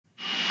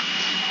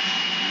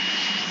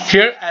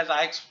Here, as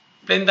I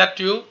explained that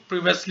to you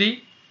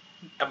previously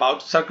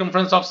about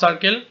circumference of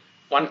circle,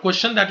 one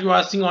question that you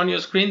are seeing on your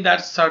screen,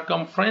 that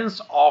circumference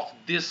of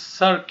this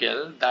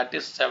circle, that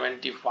is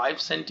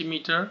 75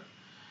 centimeter.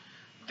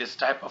 This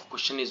type of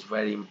question is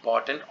very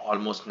important.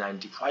 Almost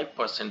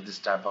 95% this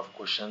type of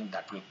question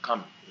that will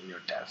come in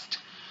your test.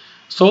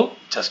 So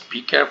just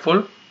be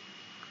careful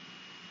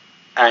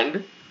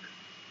and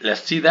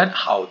let's see that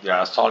how they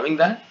are solving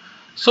that.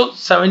 So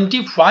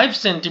 75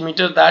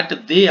 centimeter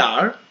that they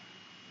are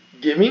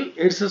giving,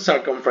 it's a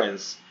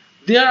circumference.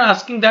 They are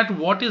asking that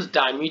what is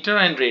diameter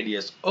and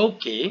radius.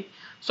 Okay,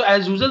 so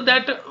as usual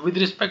that with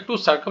respect to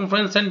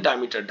circumference and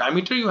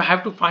diameter you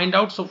have to find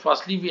out. So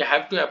firstly we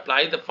have to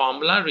apply the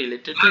formula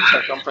related to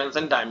circumference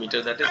and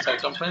diameter, that is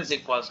circumference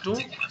equals to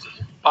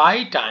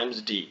pi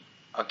times d.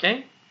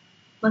 Okay,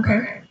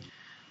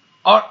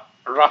 or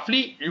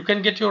roughly you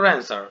can get your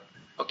answer.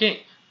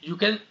 Okay, you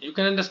can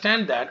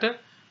understand that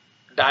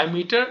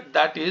diameter,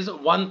 that is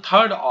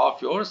 1/3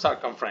 of your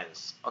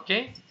circumference.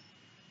 Okay,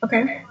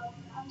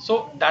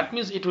 so that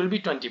means it will be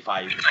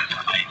 25.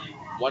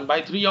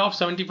 1/3 of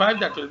 75,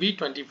 that will be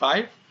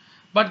 25,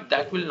 but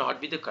that will not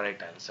be the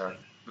correct answer,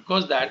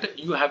 because that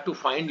you have to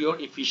find your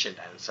efficient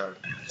answer.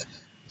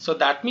 So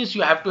that means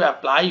you have to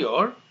apply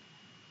your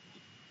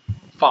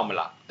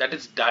formula, that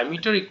is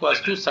diameter equals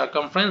to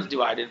circumference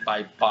divided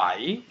by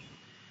pi.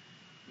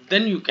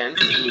 Then you can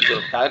use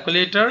your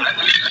calculator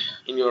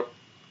in your,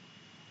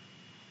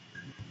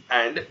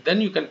 and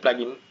then you can plug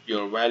in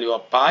your value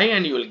of pi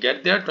and you will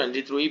get there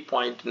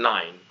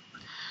 23.9.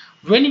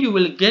 When you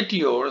will get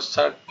your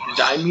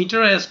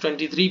diameter as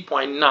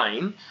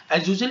 23.9,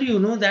 as usually you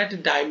know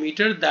that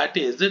diameter, that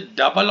is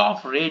double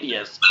of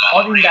radius,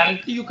 or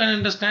indirectly you can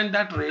understand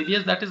that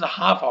radius, that is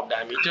half of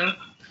diameter.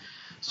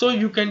 So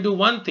you can do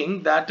one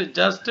thing, that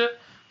just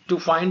to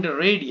find the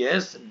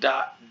radius,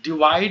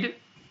 divide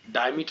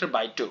diameter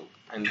by 2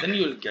 and then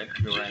you will get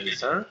your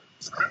answer,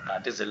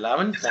 that is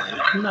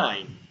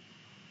 11.9.